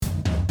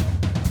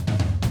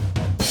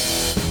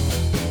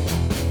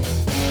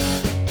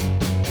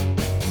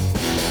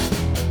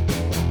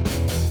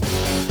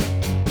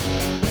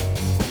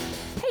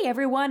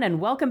everyone,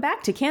 and welcome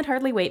back to Can't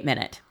Hardly Wait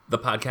Minute. The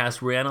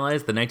podcast where we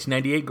analyze the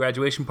 1998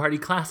 graduation party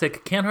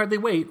classic, Can't Hardly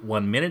Wait,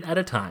 1 minute at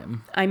a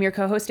time. I'm your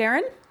co-host,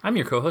 Erin. I'm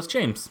your co-host,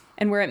 James.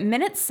 And we're at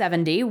minute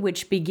 70,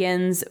 which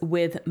begins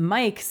with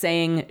Mike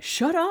saying,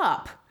 "Shut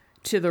up,"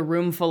 to the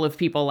room full of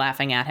people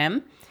laughing at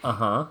him.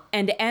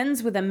 And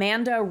ends with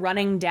Amanda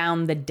running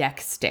down the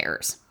deck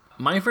stairs.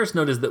 My first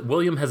note is that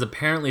William has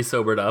apparently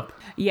sobered up.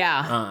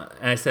 Yeah.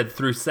 And I said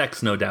through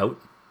sex, no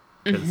doubt.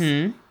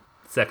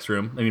 Sex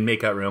room. I mean,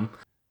 makeout room.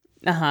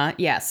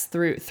 Yes.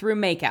 Through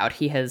makeout,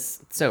 he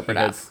has sobered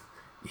up.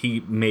 He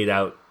made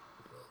out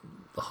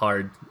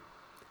hard.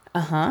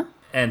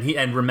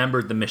 And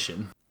remembered the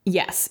mission.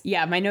 Yes.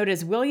 Yeah. My note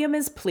is William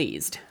is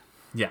pleased.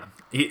 Yeah.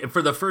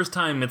 For the first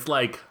time, it's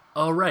like,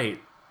 oh, right.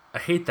 I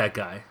hate that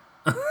guy.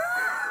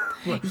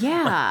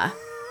 Yeah.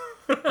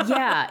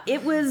 Yeah.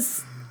 It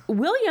was...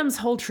 William's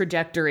whole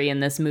trajectory in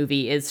this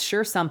movie is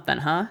sure something,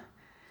 huh?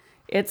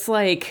 It's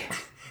like...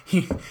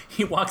 He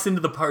walks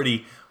into the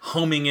party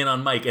homing in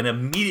on Mike and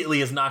immediately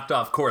is knocked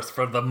off course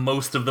for the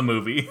most of the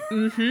movie.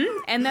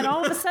 And then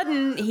all of a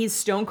sudden, he's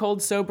stone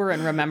cold sober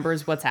and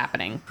remembers what's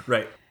happening.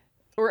 Right.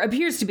 Or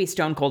appears to be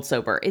stone cold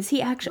sober. Is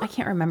he actually... I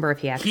can't remember if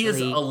he actually... He is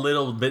a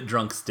little bit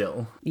drunk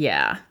still.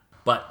 Yeah.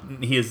 But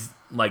he is,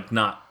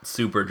 not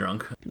super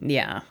drunk.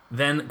 Yeah.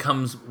 Then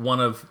comes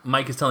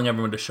Mike is telling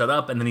everyone to shut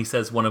up, and then he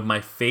says one of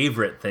my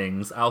favorite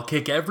things, "I'll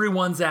kick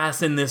everyone's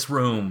ass in this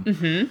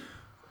room."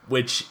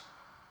 Which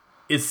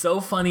is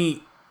so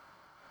funny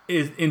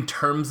in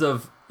terms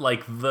of,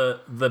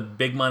 the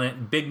big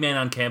man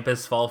on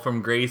campus fall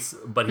from grace,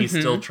 but he's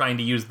still trying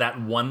to use that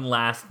one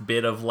last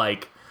bit of,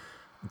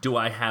 do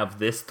I have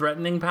this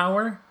threatening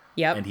power?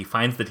 Yep. And he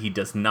finds that he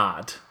does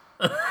not.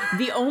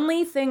 The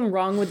only thing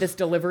wrong with this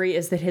delivery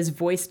is that his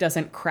voice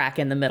doesn't crack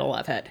in the middle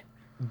of it.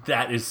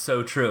 That is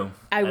so true.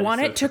 I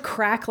want it to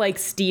crack like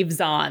Steve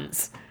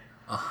Zahn's.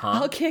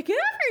 I'll kick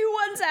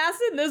everyone's ass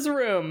in this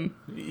room.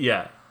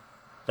 Yeah,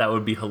 that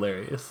would be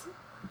hilarious.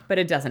 But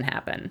it doesn't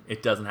happen.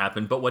 It doesn't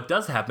happen. But what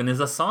does happen is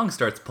a song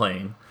starts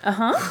playing.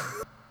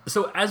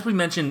 So as we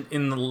mentioned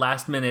in the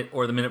last minute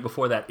or the minute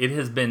before that, it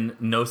has been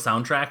no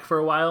soundtrack for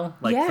a while.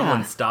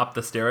 Someone stopped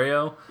the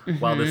stereo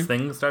while this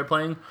thing started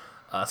playing.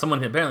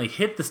 Someone apparently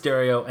hit the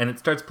stereo, and it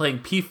starts playing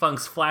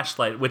P-Funk's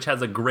Flashlight, which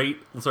has a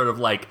great sort of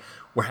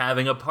we're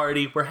having a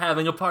party, we're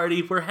having a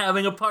party, we're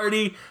having a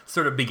party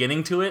sort of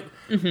beginning to it,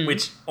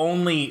 which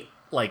only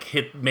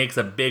makes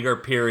a bigger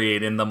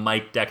period in the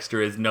Mike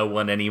Dexter is no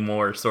one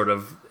anymore sort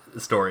of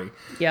story.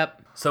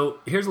 Yep. So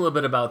here's a little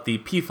bit about the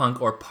P-Funk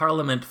or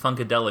Parliament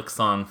Funkadelic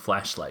song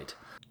Flashlight.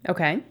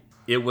 Okay.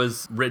 It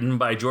was written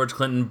by George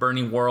Clinton,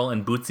 Bernie Worrell,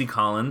 and Bootsy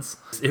Collins.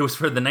 It was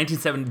for the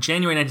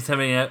January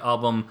 1978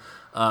 album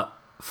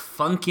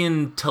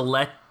Funkin'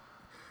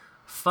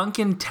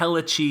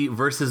 Telechi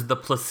versus the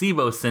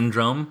Placebo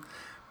Syndrome,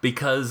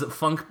 because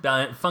funk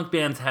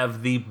bands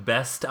have the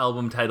best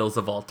album titles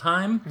of all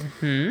time.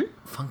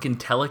 Funkin'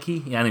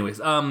 Telechi? Yeah, anyways.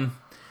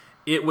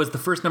 It was the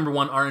first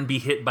 #1 R&B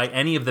hit by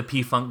any of the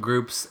P-Funk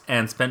groups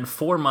and spent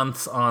 4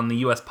 months on the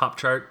U.S. pop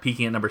chart,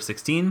 peaking at number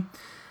 16.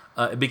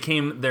 It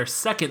became their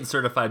second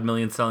certified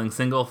million-selling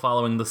single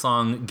following the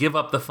song Give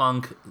Up the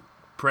Funk,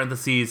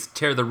 parentheses,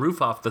 Tear the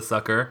Roof Off the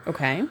Sucker.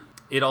 Okay.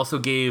 It also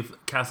gave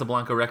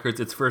Casablanca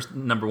Records its first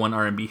 #1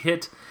 R&B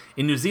hit.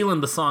 In New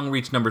Zealand, the song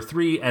reached number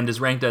 3 and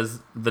is ranked as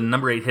the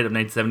number 8 hit of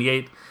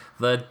 1978.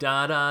 The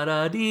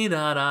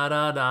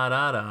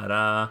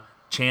da-da-da-dee-da-da-da-da-da-da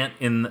chant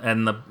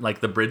and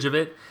the bridge of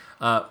it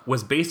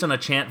was based on a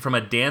chant from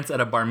a dance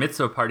at a bar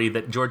mitzvah party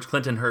that George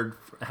Clinton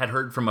had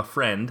heard from a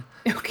friend.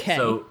 Okay.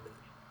 So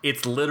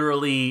it's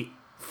literally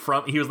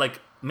he was like,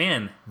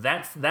 man,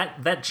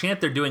 that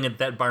chant they're doing at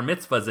that bar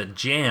mitzvah is a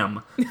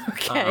jam.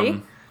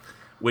 Okay.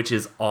 Which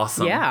is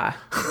awesome. Yeah.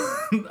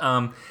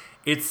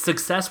 Its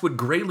success would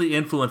greatly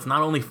influence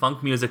not only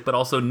funk music, but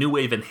also new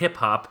wave and hip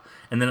hop.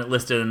 And then it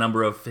listed a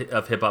number of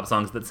hip hop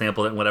songs that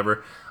sampled it and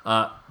whatever.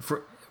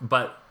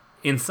 But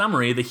in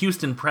summary, the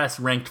Houston Press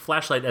ranked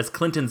Flashlight as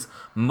Clinton's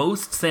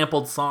most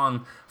sampled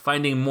song,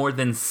 finding more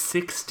than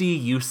 60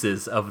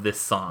 uses of this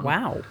song.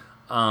 Wow.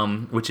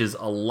 Which is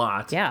a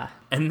lot. Yeah.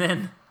 And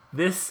then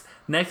this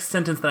next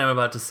sentence that I'm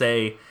about to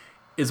say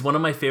is one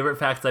of my favorite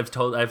facts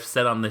I've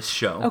said on this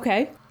show.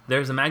 Okay.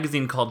 There's a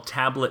magazine called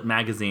Tablet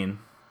Magazine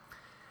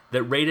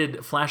that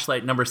rated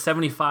Flashlight number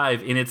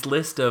 75 in its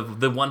list of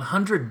the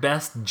 100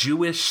 best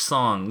Jewish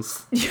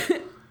songs.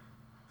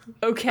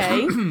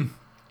 Okay.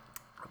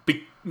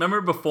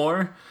 Remember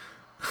before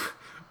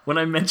when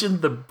I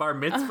mentioned the bar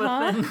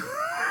mitzvah thing?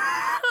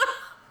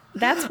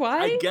 That's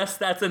why? I guess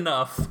that's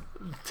enough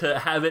to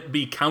have it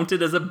be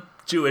counted as a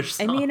Jewish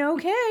song. I mean,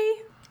 okay.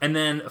 And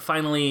then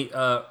finally,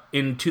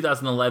 in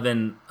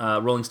 2011,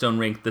 Rolling Stone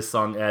ranked this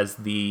song as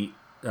the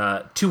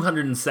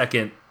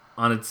 202nd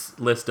on its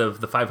list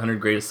of the 500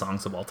 greatest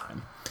songs of all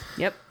time.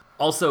 Yep.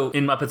 Also,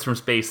 in Muppets from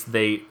Space,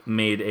 they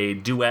made a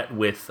duet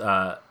with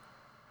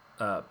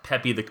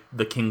Peppy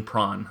the King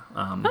Prawn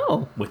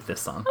with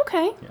this song.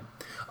 Okay. Yeah.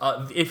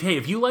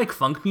 If you like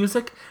funk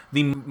music,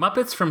 the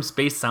Muppets from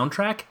Space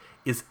soundtrack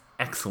is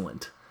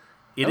excellent.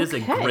 It is a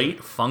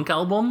great funk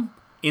album,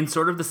 in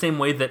sort of the same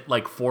way that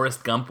like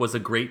Forrest Gump was a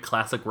great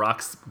classic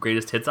rock's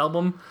greatest hits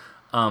album,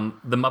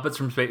 the Muppets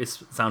from Space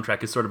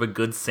soundtrack is sort of a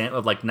good sample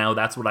of like, now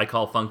that's what I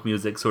call funk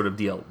music sort of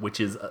deal, which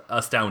is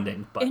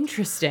astounding. But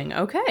interesting.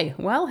 Okay.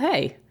 Well,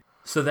 hey.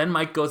 So then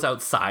Mike goes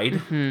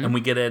outside, and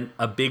we get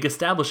a big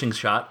establishing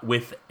shot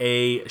with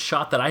a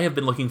shot that I have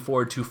been looking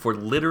forward to for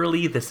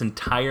literally this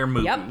entire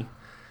movie. Yep.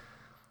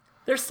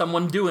 There's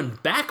someone doing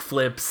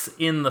backflips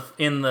in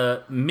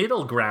the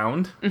middle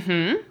ground,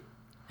 and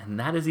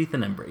that is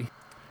Ethan Embry.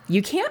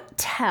 You can't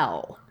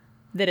tell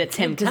that it's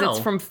him because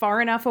it's from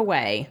far enough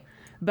away.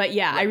 But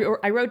yeah, right.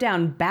 I wrote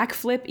down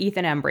backflip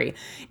Ethan Embry.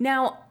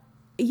 Now,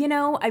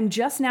 I'm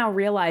just now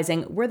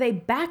realizing, were they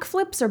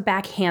backflips or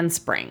back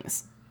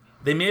handsprings?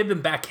 They may have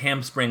been back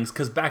hamstrings,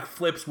 because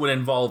backflips would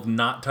involve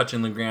not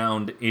touching the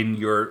ground in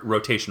your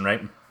rotation,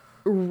 right?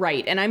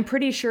 Right, and I'm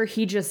pretty sure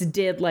he just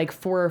did like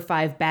 4 or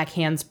 5 back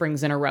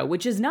handsprings in a row,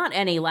 which is not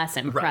any less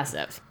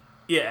impressive.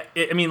 Right.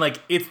 Yeah, I mean,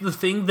 like, it's the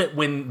thing that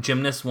when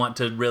gymnasts want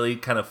to really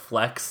kind of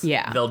flex,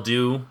 they'll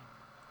do,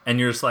 and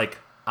you're just like,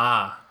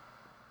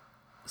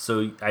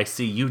 so I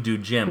see you do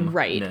gym.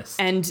 Right,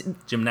 and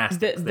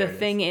gymnastics. The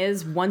thing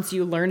is, once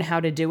you learn how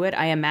to do it,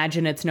 I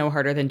imagine it's no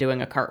harder than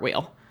doing a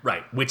cartwheel.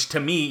 Right, which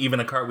to me, even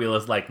a cartwheel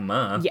is like,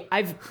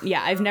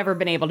 I've never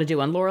been able to do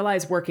one.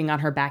 Lorelai's working on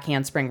her back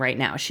handspring right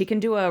now. She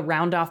can do a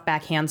round off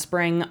back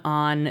handspring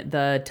on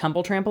the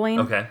tumble trampoline.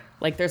 Okay.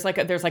 Like there's like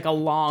a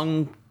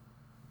long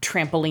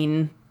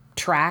trampoline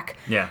track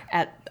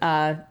at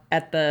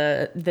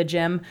the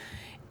gym,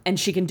 and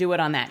she can do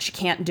it on that. She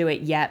can't do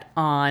it yet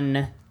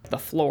on the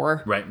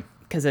floor. Right.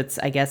 Because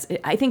I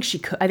think she's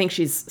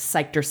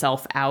psyched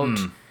herself out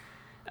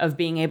of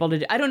being able to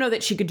do, I don't know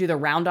that she could do the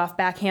round off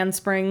back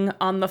handspring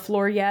on the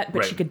floor yet,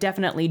 but she could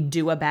definitely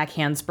do a back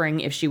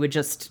handspring if she would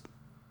just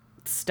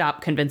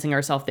stop convincing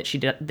herself that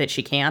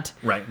she can't.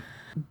 Right.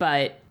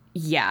 But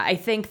yeah, I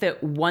think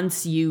that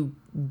once you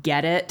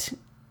get it,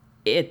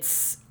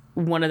 it's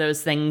one of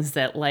those things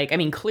that, like, I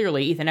mean,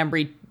 clearly Ethan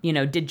Embry,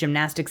 did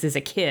gymnastics as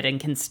a kid and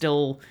can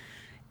still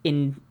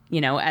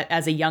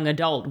as a young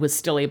adult was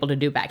still able to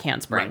do back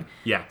handspring. Right.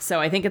 Yeah. So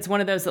I think it's one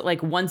of those that,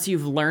 like, once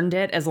you've learned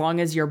it, as long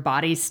as your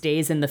body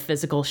stays in the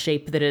physical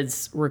shape that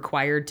is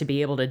required to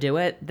be able to do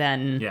it,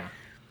 then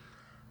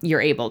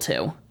you're able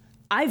to.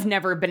 I've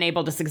never been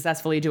able to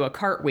successfully do a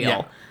cartwheel.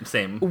 Yeah,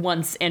 same.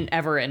 Once and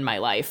ever in my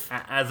life.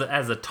 As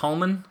a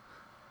tallman,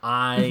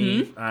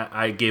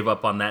 I gave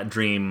up on that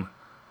dream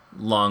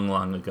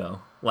long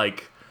ago.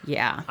 Like,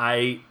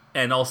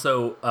 and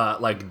also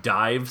like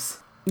dives.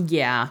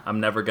 Yeah.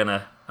 I'm never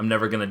gonna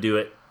do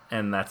it,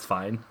 and that's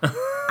fine.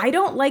 I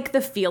don't like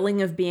the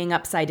feeling of being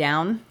upside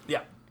down.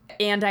 Yeah.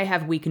 And I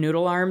have weak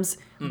noodle arms,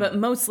 but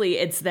mostly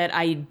it's that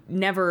I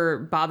never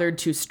bothered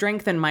to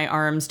strengthen my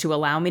arms to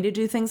allow me to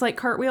do things like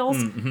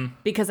cartwheels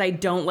because I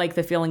don't like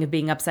the feeling of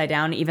being upside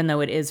down, even though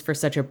it is for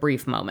such a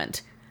brief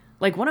moment.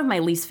 Like, one of my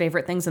least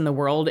favorite things in the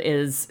world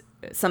is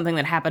something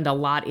that happened a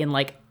lot in,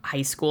 like,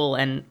 high school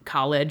and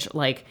college.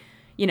 Like,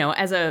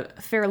 as a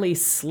fairly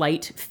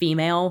slight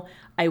female,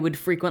 I would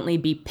frequently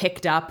be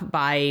picked up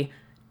by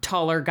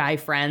taller guy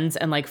friends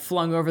and, like,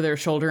 flung over their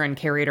shoulder and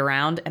carried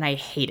around, and I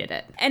hated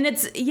it. And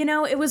it's,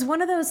 it was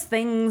one of those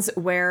things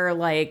where,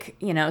 like,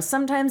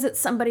 sometimes it's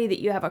somebody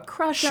that you have a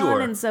crush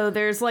on, and so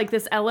there's, like,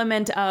 this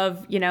element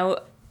of,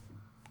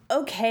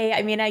 okay,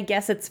 I mean, I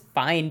guess it's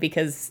fine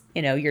because,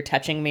 you're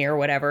touching me or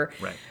whatever.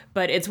 Right.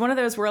 But it's one of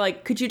those where,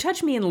 like, could you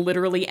touch me in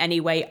literally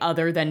any way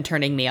other than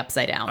turning me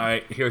upside down? All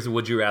right, here's a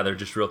would you rather,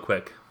 just real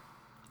quick.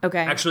 Okay.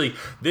 Actually,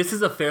 this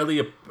is a fairly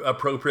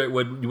appropriate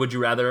would you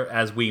rather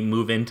as we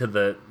move into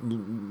the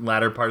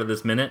latter part of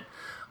this minute.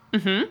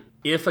 Mm-hmm.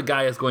 If a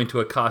guy is going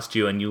to accost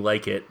you and you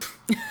like it.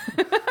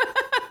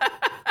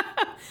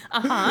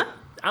 Out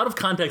of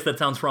context, that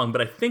sounds wrong,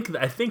 but I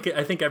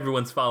think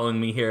everyone's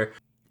following me here.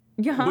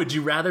 Yeah. Would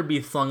you rather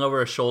be flung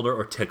over a shoulder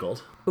or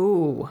tickled?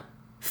 Ooh.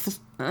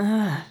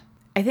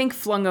 I think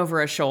flung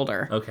over a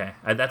shoulder. Okay.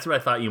 That's what I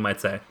thought you might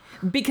say.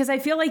 Because I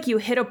feel like you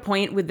hit a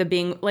point with the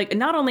being, like,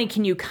 not only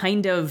can you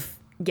kind of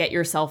get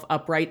yourself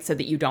upright so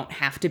that you don't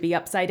have to be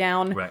upside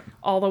down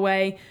all the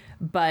way,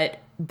 but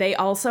they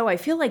also, I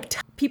feel like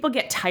people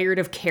get tired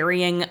of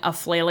carrying a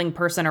flailing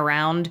person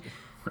around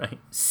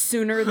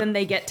sooner than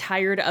they get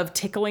tired of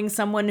tickling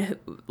someone.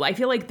 I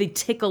feel like the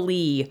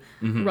ticklee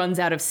runs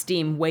out of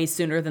steam way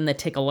sooner than the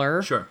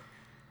tickler. Sure.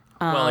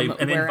 Well,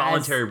 an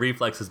involuntary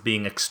reflex is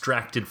being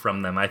extracted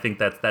from them. I think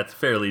that's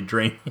fairly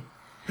draining.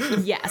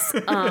 Yes.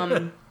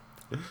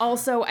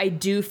 Also, I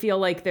do feel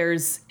like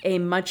there's a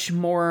much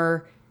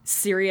more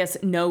serious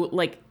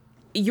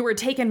you were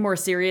taken more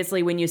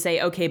seriously when you say,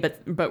 okay,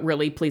 but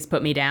really, please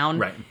put me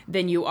down,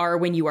 than you are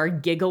when you are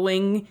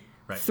giggling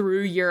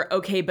through your,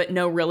 okay, but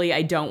no, really,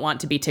 I don't want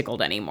to be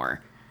tickled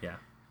anymore. Yeah.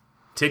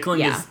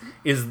 Tickling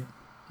is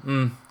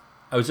I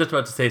was just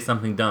about to say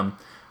something dumb,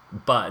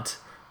 but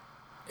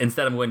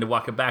instead I'm going to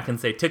walk it back and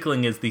say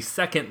tickling is the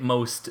second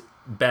most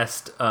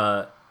best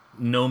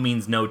no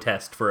means no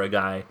test for a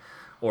guy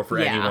or for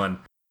anyone.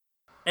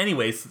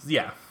 Anyways,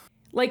 yeah.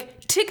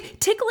 Like,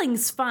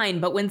 tickling's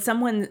fine, but when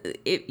someone,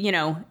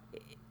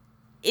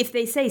 if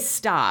they say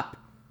stop,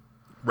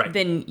 right,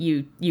 then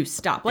you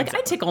stop. Like,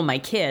 exactly. I tickle my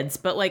kids,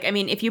 but, like, I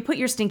mean, if you put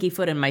your stinky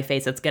foot in my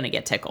face, it's going to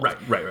get tickled.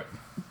 Right.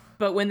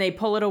 But when they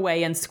pull it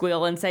away and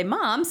squeal and say,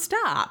 Mom,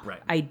 stop,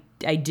 right.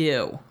 I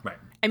do. Right.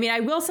 I mean,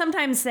 I will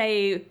sometimes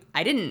say,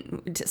 I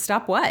didn't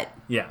stop what?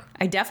 Yeah.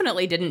 I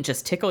definitely didn't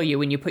just tickle you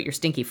when you put your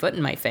stinky foot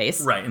in my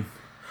face. Right.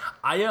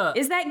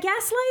 Is that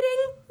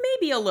gaslighting?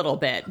 Maybe a little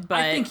bit, but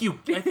I think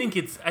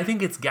it's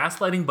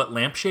gaslighting but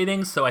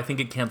lampshading, so I think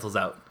it cancels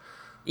out.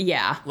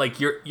 Yeah. Like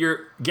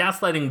you're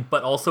gaslighting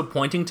but also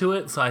pointing to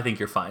it, so I think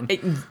you're fine.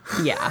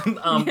 Yeah.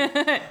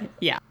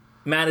 Yeah.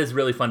 Matt is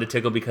really fun to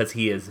tickle because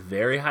he is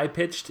very high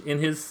pitched in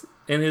his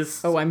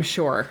Oh, I'm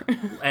sure.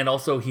 And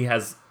also he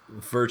has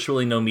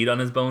virtually no meat on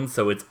his bones,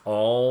 so it's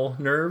all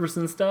nerves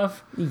and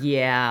stuff.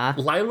 Yeah.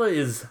 Lila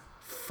is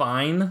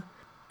fine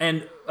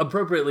and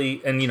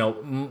appropriately,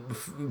 and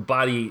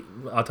body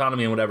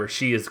autonomy and whatever,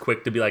 she is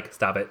quick to be like,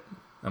 stop it.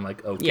 I'm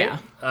like, okay.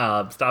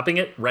 Yeah. Stopping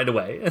it right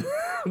away.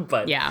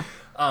 But yeah.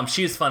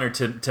 She is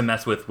funner to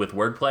mess with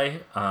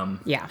wordplay.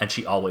 Yeah. And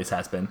she always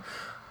has been.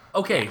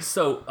 Okay,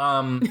 so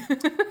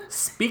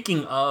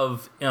speaking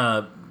of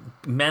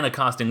men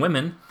accosting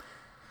women.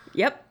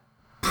 Yep.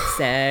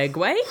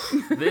 Segue.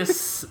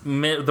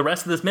 The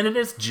rest of this minute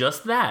is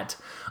just that.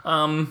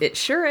 It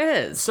sure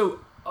is. So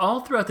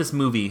all throughout this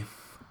movie,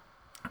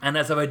 and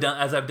as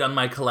I've done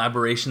my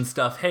collaboration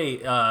stuff, hey,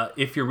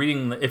 if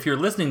you're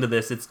listening to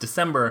this, it's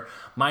December.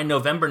 My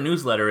November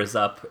newsletter is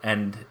up,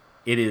 and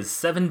it is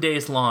 7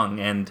 days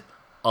long, and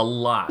a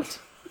lot,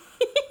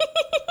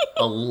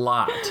 a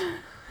lot.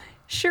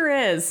 Sure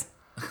is.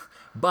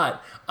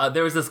 But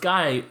there was this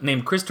guy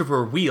named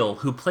Christopher Wheel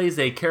who plays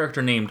a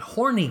character named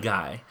Horny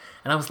Guy.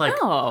 And I was like,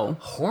 oh.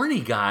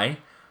 Horny Guy?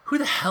 Who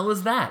the hell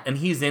is that? And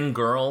he's in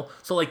Girl.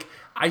 So, like,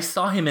 I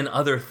saw him in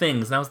other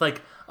things. And I was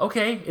like,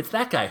 okay, it's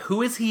that guy.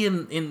 Who is he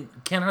in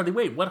Can't Hardly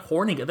Wait? What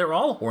horny guy? They're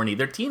all horny.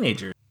 They're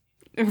teenagers.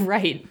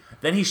 Right.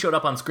 Then he showed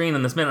up on screen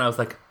in this minute. I was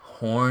like,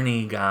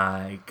 Horny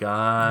Guy.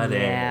 Got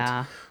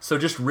it. So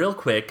just real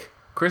quick,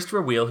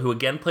 Christopher Wheel, who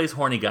again plays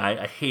Horny Guy.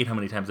 I hate how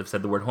many times I've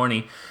said the word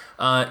horny.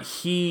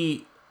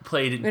 He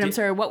played... Wait, I'm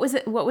sorry. What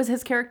was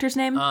his character's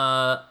name?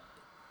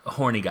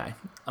 Horny Guy.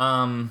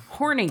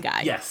 Horny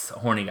Guy. Yes,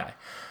 Horny Guy.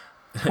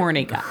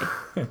 Horny Guy.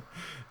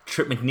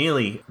 Trip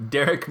McNeely.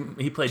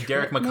 He played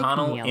Derek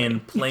McConnell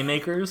in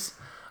Playmakers.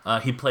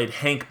 He played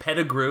Hank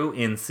Pettigrew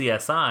in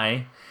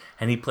CSI.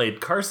 And he played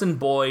Carson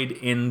Boyd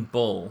in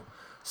Bull.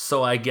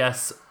 So I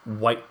guess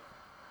white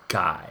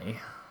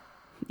guy.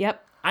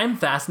 Yep. I'm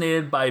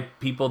fascinated by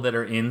people that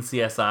are in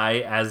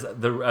CSI as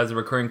a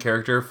recurring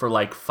character for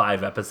like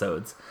 5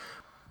 episodes.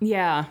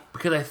 Yeah.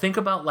 Because I think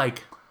about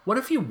like, what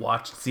if you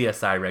watched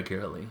CSI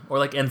regularly, or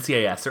like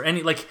NCIS, or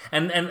any like,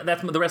 and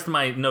that's the rest of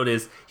my note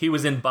is he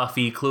was in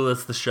Buffy,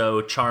 Clueless the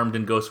show, Charmed,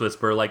 and Ghost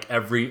Whisperer, like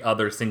every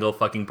other single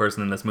fucking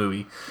person in this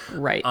movie.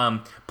 Right.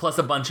 Plus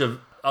a bunch of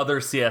other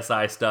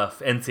CSI stuff,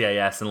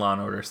 NCIS and Law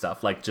and Order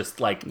stuff, like just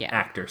like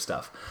actor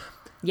stuff.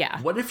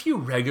 Yeah. What if you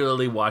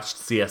regularly watched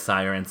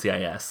CSI or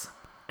NCIS?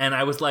 And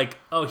I was like,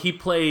 oh, he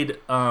played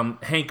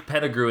Hank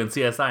Pettigrew in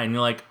CSI. And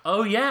you're like,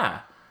 oh,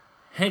 yeah,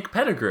 Hank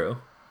Pettigrew.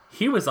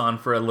 He was on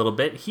for a little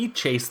bit. He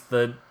chased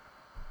the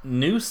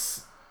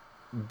noose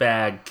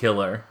bag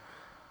killer.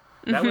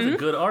 That was a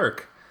good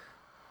arc.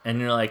 And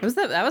you're like...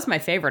 That was my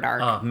favorite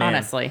arc,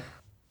 honestly.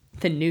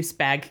 The noose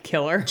bag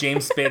killer.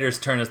 James Spader's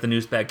turn as the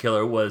noose bag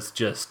killer was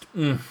just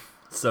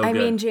so good. I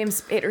mean,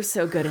 James Spader's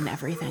so good in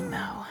everything,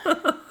 though.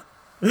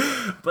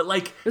 But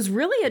like, it was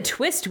really a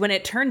twist when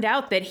it turned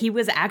out that he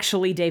was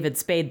actually David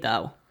Spade,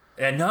 though.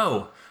 And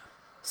no.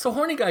 So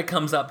Horny Guy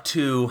comes up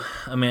to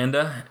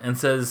Amanda and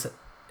says,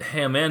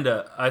 hey,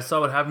 Amanda, I saw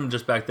what happened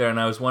just back there,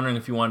 and I was wondering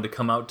if you wanted to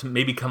come out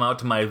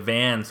to my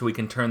van so we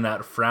can turn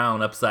that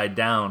frown upside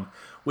down,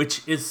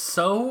 which is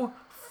so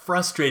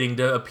frustrating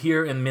to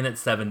appear in minute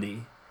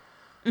 70.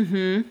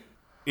 Mm-hmm.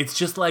 It's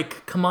just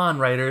like, come on,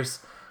 writers,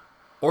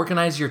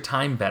 organize your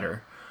time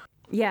better.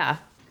 Yeah.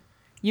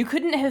 You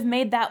couldn't have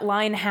made that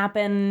line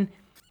happen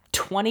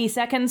 20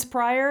 seconds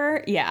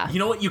prior? Yeah. You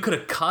know what you could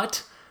have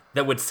cut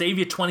that would save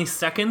you 20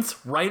 seconds,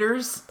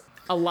 writers?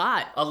 A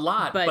lot.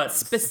 But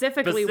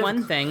specifically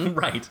one thing.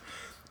 Right.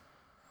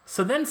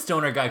 So then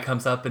Stoner Guy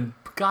comes up, and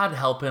God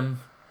help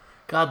him.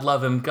 God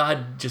love him.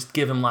 God just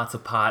give him lots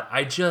of pot.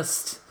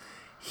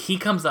 He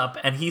comes up,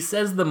 and he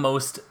says the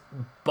most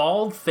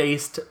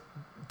bald-faced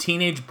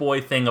teenage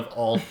boy thing of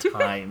all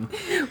time.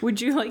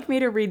 Would you like me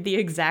to read the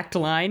exact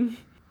line?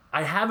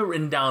 I have it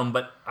written down,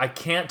 but I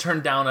can't turn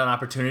down an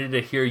opportunity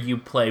to hear you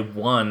play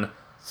 1,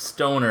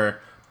 Stoner,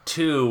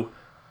 2,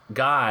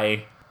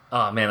 Guy.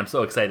 Oh, man, I'm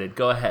so excited.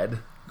 Go ahead.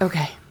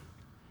 Okay.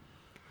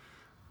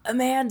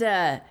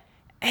 Amanda,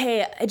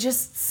 hey, I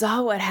just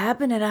saw what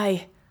happened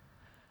and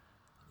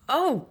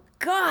oh,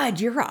 God,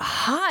 you're a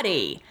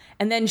hottie.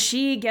 And then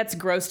she gets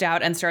grossed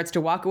out and starts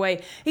to walk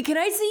away. Hey, can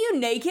I see you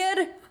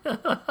naked?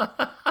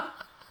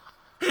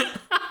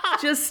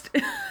 Just...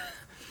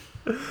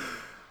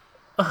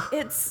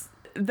 It's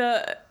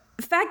the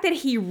fact that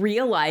he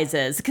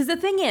realizes, because the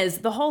thing is,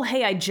 the whole,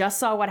 hey, I just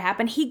saw what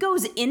happened, he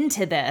goes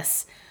into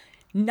this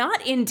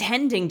not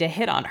intending to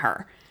hit on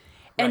her.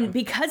 And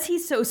because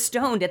he's so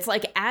stoned, it's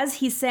like as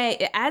he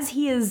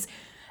is,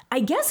 I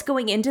guess,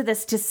 going into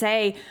this to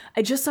say,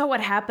 I just saw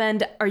what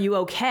happened. Are you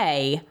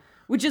okay?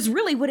 Which is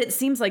really what it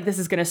seems like this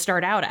is going to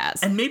start out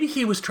as. And maybe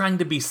he was trying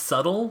to be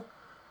subtle,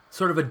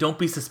 sort of a don't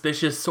be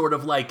suspicious, sort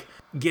of like,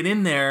 get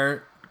in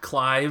there,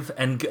 Clive,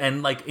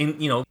 and like,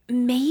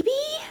 Maybe?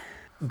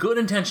 Good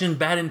intention,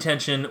 bad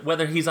intention,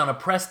 whether he's on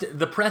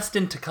the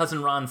Preston to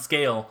Cousin Ron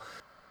scale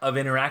of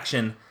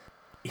interaction,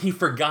 he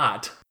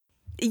forgot.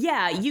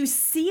 Yeah, you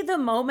see the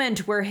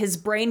moment where his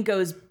brain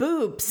goes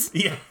boops.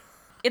 Yeah.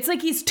 It's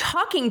like he's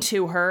talking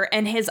to her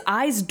and his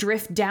eyes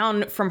drift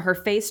down from her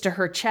face to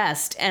her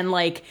chest and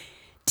like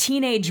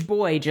teenage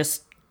boy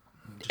just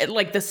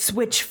like the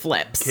switch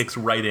flips. Kicks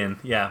right in,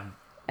 yeah.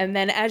 And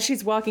then as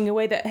she's walking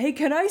away, hey,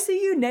 can I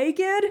see you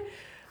naked?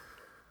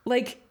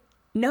 Like,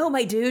 no,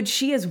 my dude,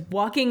 she is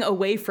walking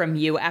away from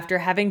you after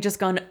having just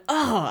gone,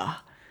 ugh.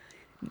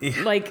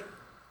 Yeah. Like,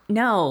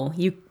 no,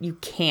 you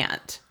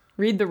can't.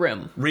 Read the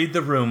room. Read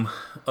the room.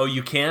 Oh,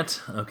 you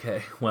can't?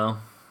 Okay,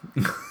 well.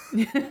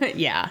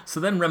 Yeah.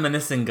 So then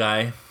reminiscing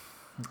guy.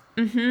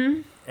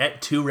 Mm-hmm.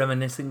 At 2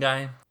 reminiscing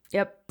guy.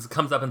 Yep.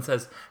 Comes up and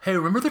says, hey,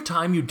 remember the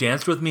time you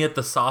danced with me at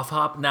the soft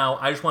hop? Now,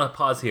 I just want to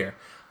pause here.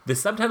 The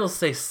subtitles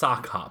say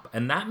sock hop,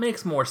 and that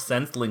makes more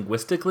sense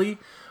linguistically,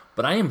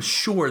 but I am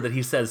sure that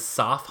he says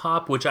soft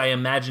hop, which I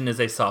imagine is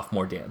a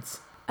sophomore dance.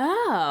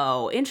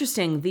 Oh,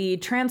 interesting. The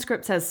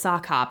transcript says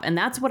sock hop, and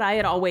that's what I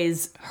had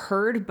always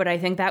heard, but I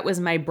think that was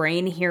my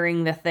brain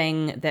hearing the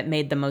thing that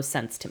made the most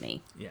sense to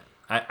me. Yeah,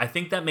 I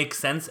think that makes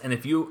sense, and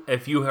if you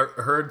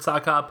heard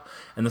sock hop,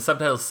 and the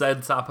subtitles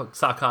said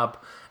sock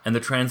hop, and the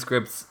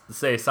transcripts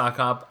say sock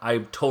hop, I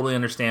totally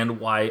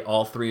understand why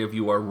all 3 of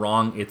you are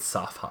wrong. It's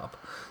soft hop.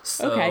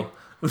 So, okay.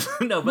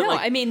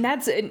 I mean,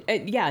 that's,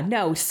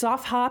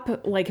 soft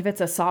hop, like if it's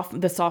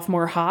the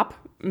sophomore hop,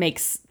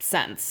 makes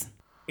sense.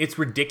 It's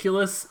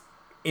ridiculous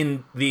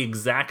in the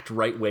exact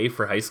right way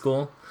for high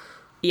school.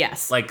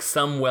 Yes. Like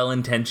some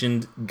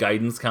well-intentioned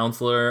guidance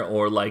counselor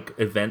or like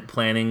event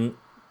planning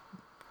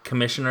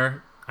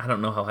commissioner. I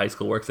don't know how high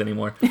school works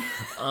anymore.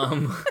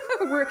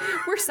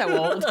 We're so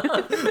old.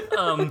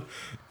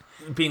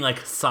 Being like,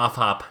 soft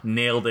hop,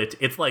 nailed it.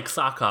 It's like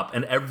sock hop.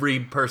 And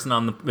every person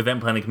on the event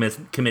planning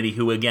committee,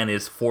 who again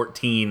is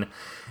 14,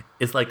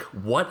 is like,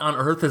 what on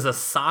earth is a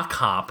sock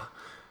hop?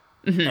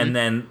 Mm-hmm. And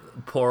then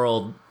poor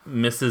old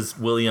Mrs.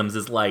 Williams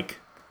is like,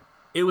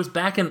 it was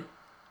back in...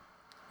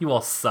 You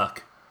all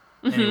suck.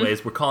 Mm-hmm.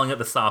 Anyways, we're calling it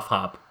the soft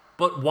hop.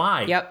 But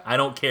why? Yep. I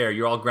don't care.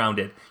 You're all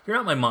grounded. You're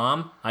not my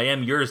mom. I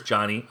am yours,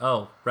 Johnny.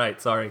 Oh, right.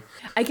 Sorry.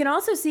 I can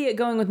also see it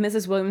going with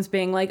Mrs. Williams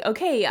being like,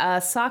 okay,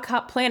 sock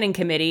hop planning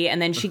committee.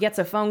 And then she gets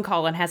a phone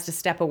call and has to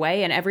step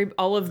away. And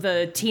all of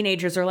the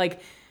teenagers are like,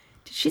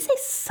 did she say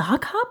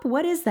sock hop?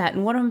 What is that?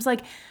 And one of them's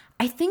like,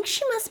 I think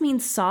she must mean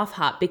soft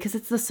hop because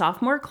it's the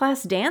sophomore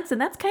class dance.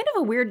 And that's kind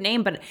of a weird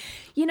name. But,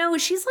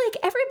 she's like,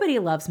 everybody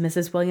loves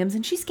Mrs. Williams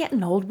and she's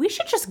getting old. We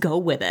should just go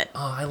with it.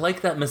 Oh, I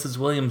like that Mrs.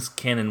 Williams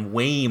canon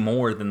way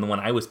more than the one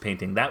I was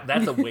painting.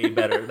 That's a way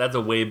better. That's a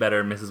way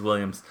better Mrs.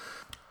 Williams.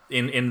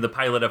 In the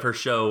pilot of her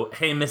show,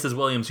 hey, Mrs.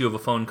 Williams, you have a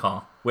phone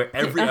call. Where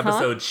every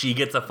episode she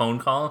gets a phone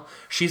call.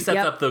 She sets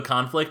up the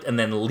conflict and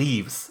then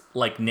leaves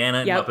like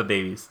Nana and Muppet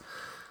Babies.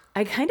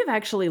 I kind of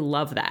actually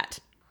love that.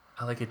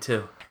 I like it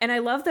too. And I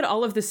love that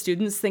all of the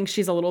students think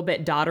she's a little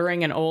bit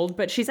doddering and old,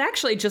 but she's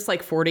actually just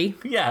like 40.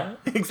 Yeah,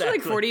 exactly. She's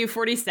like 40,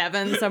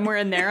 47, somewhere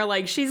in there.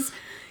 Like she's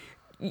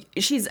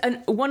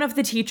one of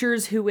the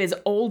teachers who is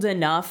old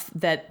enough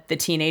that the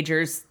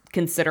teenagers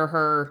consider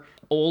her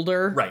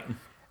older. Right.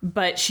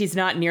 But she's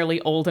not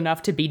nearly old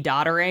enough to be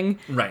doddering.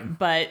 Right.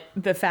 But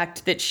the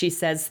fact that she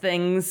says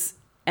things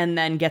and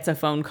then gets a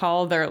phone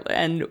call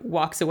and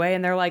walks away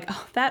and they're like,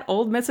 oh, that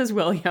old Mrs.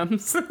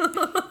 Williams.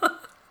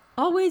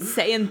 Always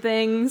saying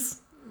things.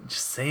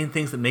 Just saying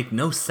things that make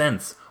no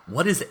sense.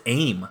 What is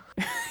AIM?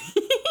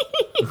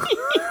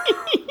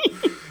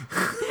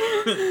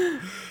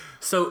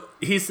 So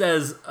he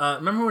says,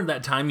 remember when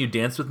that time you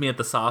danced with me at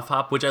the soft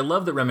hop? Which I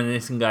love that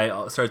reminiscing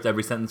guy starts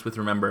every sentence with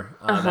remember.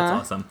 That's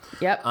awesome.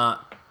 Yep.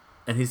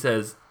 And he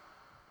says,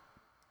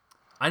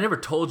 I never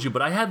told you,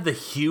 but I had the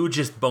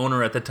hugest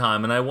boner at the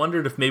time, and I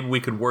wondered if maybe we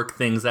could work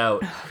things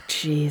out. Oh,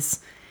 jeez.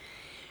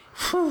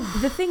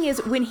 The thing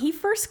is, when he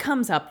first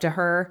comes up to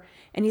her,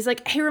 and he's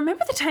like, hey,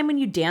 remember the time when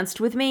you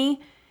danced with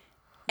me?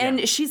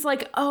 And she's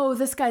like, oh,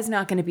 this guy's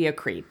not going to be a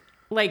creep.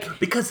 Like,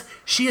 because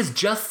she has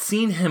just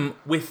seen him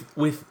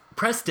with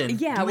Preston.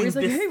 Yeah, doing where he's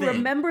like, hey, thing.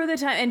 remember the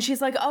time? And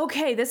she's like,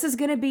 okay, this is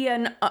going to be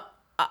an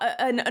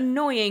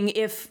annoying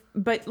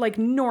but like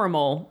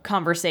normal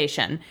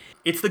conversation.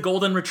 It's the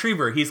golden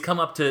retriever. He's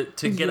come up to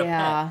get a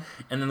pet.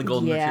 And then the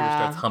golden retriever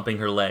starts humping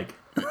her leg.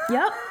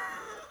 Yep.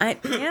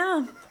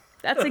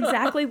 That's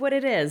exactly what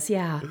it is.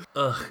 Yeah.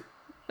 Ugh.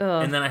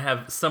 And then I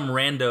have some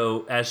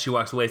rando, as she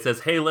walks away,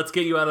 says, hey, let's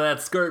get you out of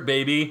that skirt,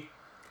 baby.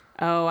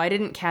 Oh, I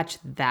didn't catch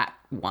that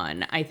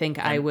one. I think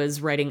I was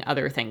writing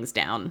other things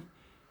down.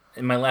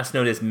 And my last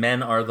note is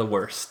men are the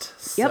worst.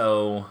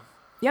 So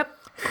Yep.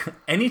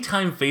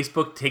 Anytime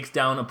Facebook takes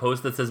down a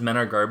post that says men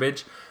are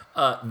garbage,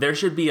 there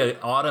should be an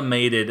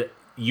automated,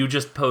 you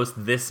just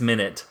post this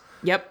minute.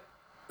 Yep.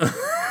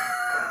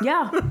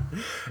 Yeah.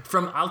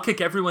 From I'll kick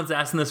everyone's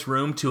ass in this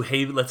room to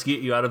hey, let's get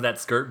you out of that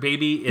skirt,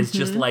 baby, is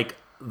just like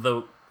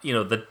the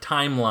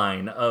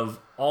timeline of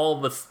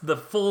all the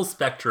full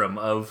spectrum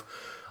of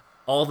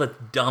all the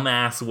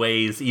dumbass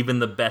ways even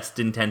the best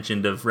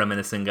intentioned of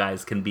reminiscing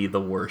guys can be the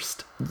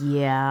worst.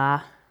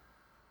 Yeah.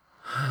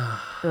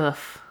 Ugh.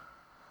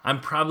 I'm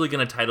probably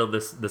going to title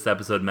this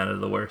episode Men Are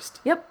the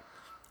Worst. Yep.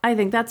 I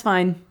think that's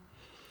fine.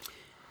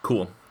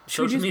 Cool.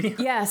 Social media?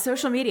 Yeah,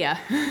 social media.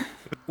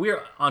 We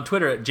are on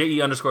Twitter at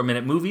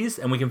JE_Minute Movies,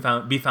 and we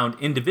can be found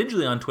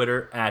individually on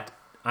Twitter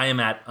I am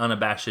at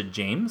Unabashed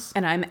James.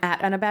 And I'm at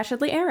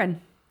Unabashedly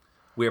Aaron.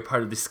 We are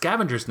part of the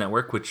Scavengers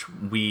Network, which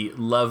we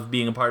love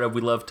being a part of,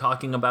 we love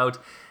talking about,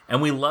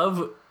 and we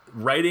love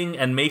writing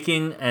and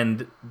making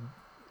and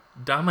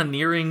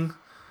domineering,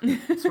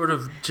 sort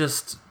of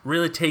just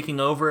really taking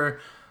over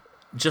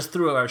just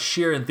through our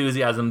sheer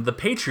enthusiasm. The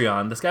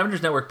Patreon, the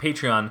Scavengers Network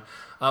Patreon,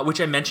 which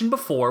I mentioned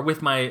before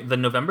with the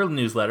November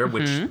newsletter,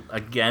 which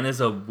again is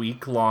a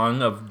week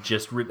long of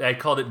I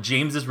called it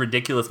James's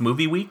Ridiculous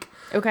Movie Week.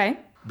 Okay.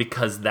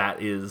 Because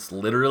that is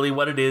literally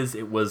what it is.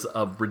 It was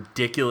a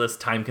ridiculous,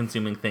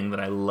 time-consuming thing that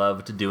I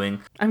loved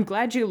doing. I'm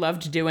glad you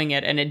loved doing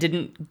it, and it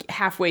didn't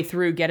halfway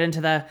through get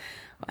into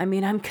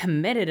I'm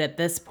committed at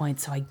this point,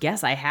 so I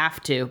guess I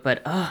have to,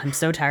 but I'm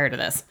so tired of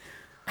this.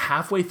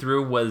 Halfway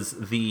through was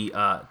the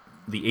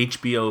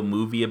HBO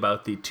movie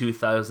about the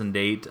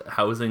 2008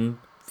 housing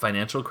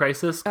financial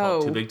crisis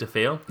called Too Big to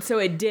Fail. So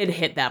it did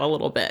hit that a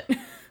little bit.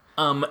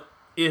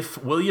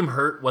 If William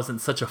Hurt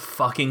wasn't such a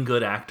fucking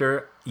good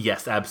actor,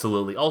 yes,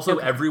 absolutely. Also,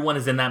 everyone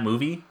is in that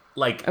movie.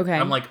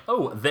 I'm like,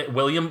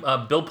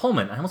 Bill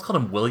Pullman. I almost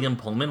called him William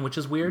Pullman, which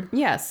is weird.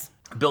 Yes.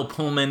 Bill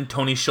Pullman,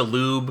 Tony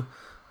Shalhoub,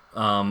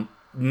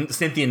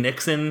 Cynthia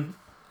Nixon.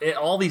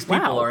 All these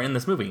people are in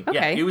this movie.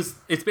 Okay. Yeah,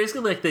 it's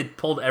basically like they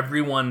pulled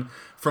everyone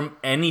from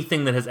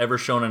anything that has ever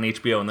shown on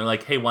HBO, and they're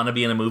like, hey, want to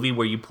be in a movie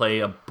where you play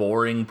a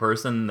boring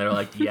person? And they're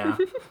like, yeah.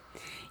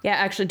 Yeah,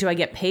 actually, do I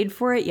get paid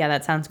for it? Yeah,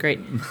 that sounds great.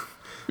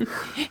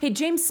 Hey,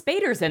 James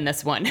Spader's in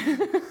this one.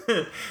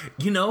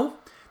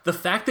 The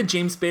fact that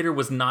James Spader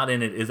was not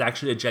in it is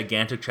actually a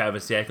gigantic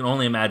travesty. I can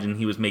only imagine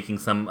he was making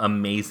some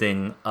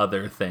amazing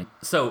other thing.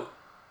 So,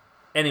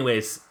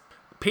 anyways,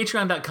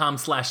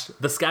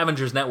 patreon.com/The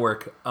Scavengers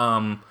Network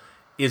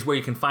is where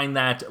you can find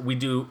that.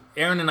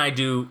 Aaron and I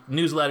do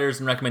newsletters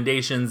and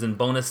recommendations and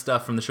bonus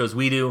stuff from the shows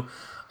we do.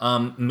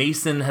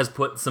 Mason has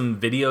put some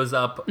videos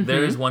up.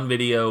 There is one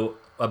video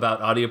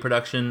about audio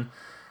production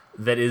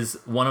that is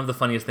one of the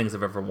funniest things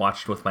I've ever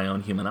watched with my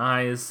own human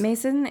eyes.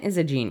 Mason is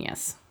a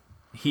genius.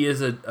 He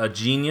is a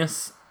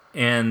genius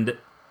and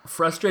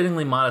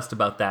frustratingly modest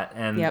about that.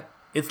 And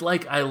it's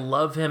like I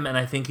love him and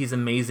I think he's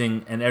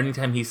amazing. And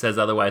anytime he says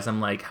otherwise, I'm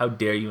like, how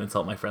dare you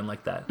insult my friend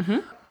like that?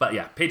 But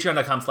yeah,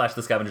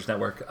 patreon.com/The Scavengers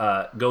Network.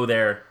 Go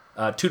there.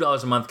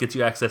 $2 a month gets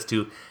you access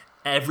to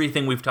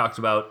everything we've talked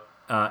about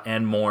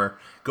and more.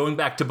 Going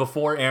back to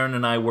before Aaron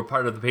and I were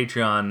part of the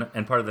Patreon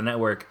and part of the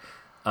network,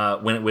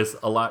 when it was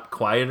a lot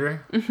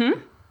quieter.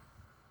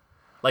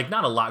 Like,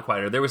 not a lot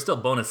quieter. There was still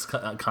bonus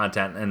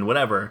content and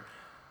whatever.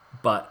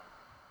 But,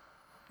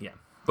 yeah.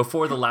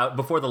 Before the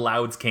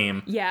louds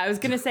came. Yeah, I was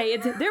going to say,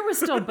 there was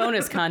still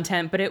bonus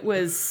content, but it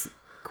was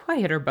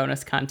quieter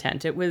bonus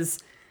content. It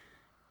was...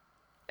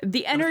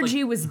 The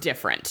energy was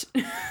different.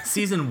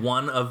 Season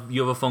 1 of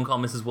You Have a Phone Call,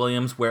 Mrs.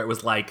 Williams, where it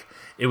was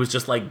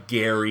just like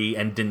Gary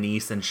and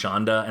Denise and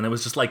Shonda, and it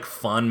was just like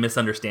fun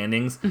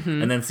misunderstandings.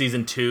 And then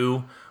season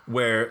 2,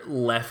 where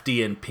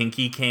Lefty and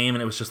Pinky came,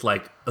 and it was just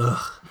like,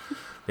 ugh,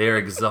 they're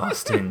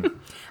exhausting.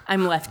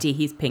 I'm Lefty,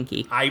 he's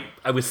Pinky.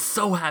 I was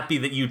so happy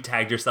that you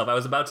tagged yourself. I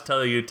was about to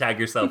tell you to tag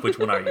yourself. Which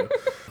one are you?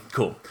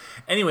 Cool.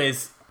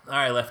 Anyways, all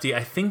right, Lefty,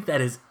 I think that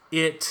is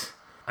it.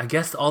 I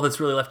guess all that's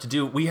really left to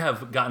do, we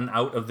have gotten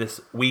out of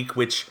this week,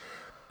 which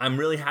I'm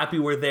really happy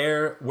we're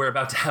there. We're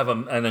about to have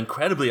an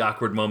incredibly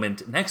awkward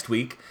moment next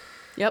week.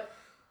 Yep.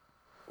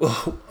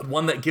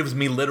 One that gives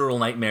me literal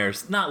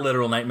nightmares. Not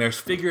literal nightmares,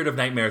 figurative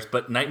nightmares,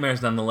 but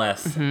nightmares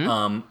nonetheless,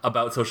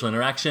 about social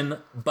interaction.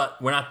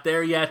 But we're not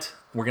there yet.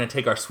 We're going to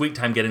take our sweet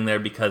time getting there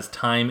because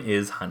time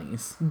is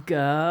honeys.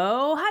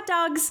 Go hot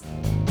dogs!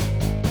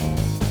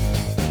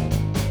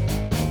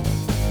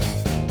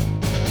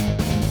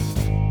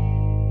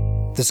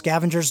 The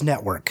Scavengers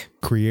Network.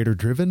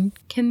 Creator-driven.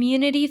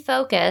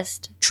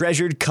 Community-focused.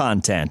 Treasured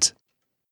content.